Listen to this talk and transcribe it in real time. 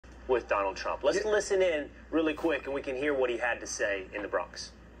with Donald Trump. Let's listen in really quick, and we can hear what he had to say in the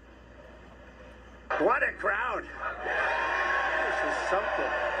Bronx. What a crowd. This is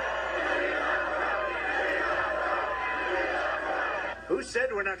something. Who said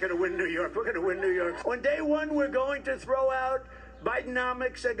we're not going to win New York? We're going to win New York. On day one, we're going to throw out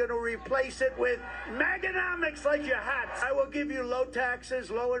Bidenomics. Are going to replace it with Maganomics, like your hats. I will give you low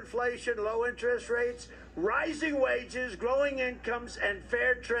taxes, low inflation, low interest rates, rising wages, growing incomes, and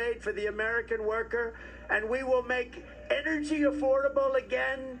fair trade for the American worker. And we will make energy affordable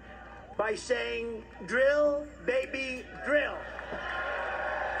again by saying, drill, baby, drill.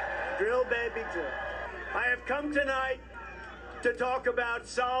 Drill, baby, drill. I have come tonight to talk about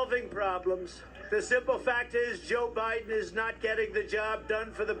solving problems. The simple fact is Joe Biden is not getting the job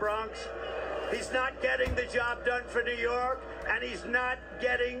done for the Bronx. He's not getting the job done for New York, and he's not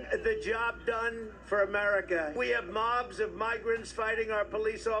getting the job done for America. We have mobs of migrants fighting our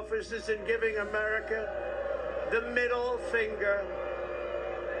police officers and giving America the middle finger.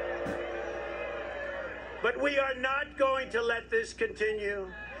 But we are not going to let this continue.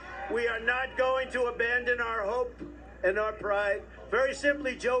 We are not going to abandon our hope and our pride. Very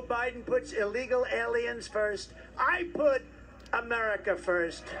simply, Joe Biden puts illegal aliens first. I put America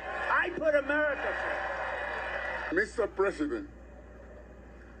first. I put America first. Mr. President,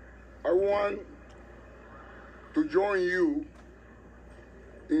 I want to join you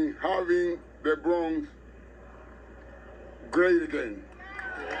in having the Bronx great again.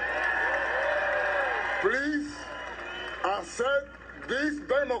 Please accept this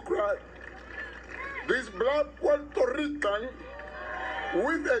Democrat, this black Puerto Rican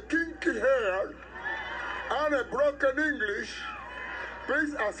with a kinky hair and a broken English.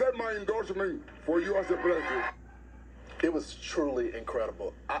 Please accept my endorsement for you as a president. It was truly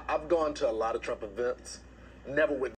incredible. I've gone to a lot of Trump events, never with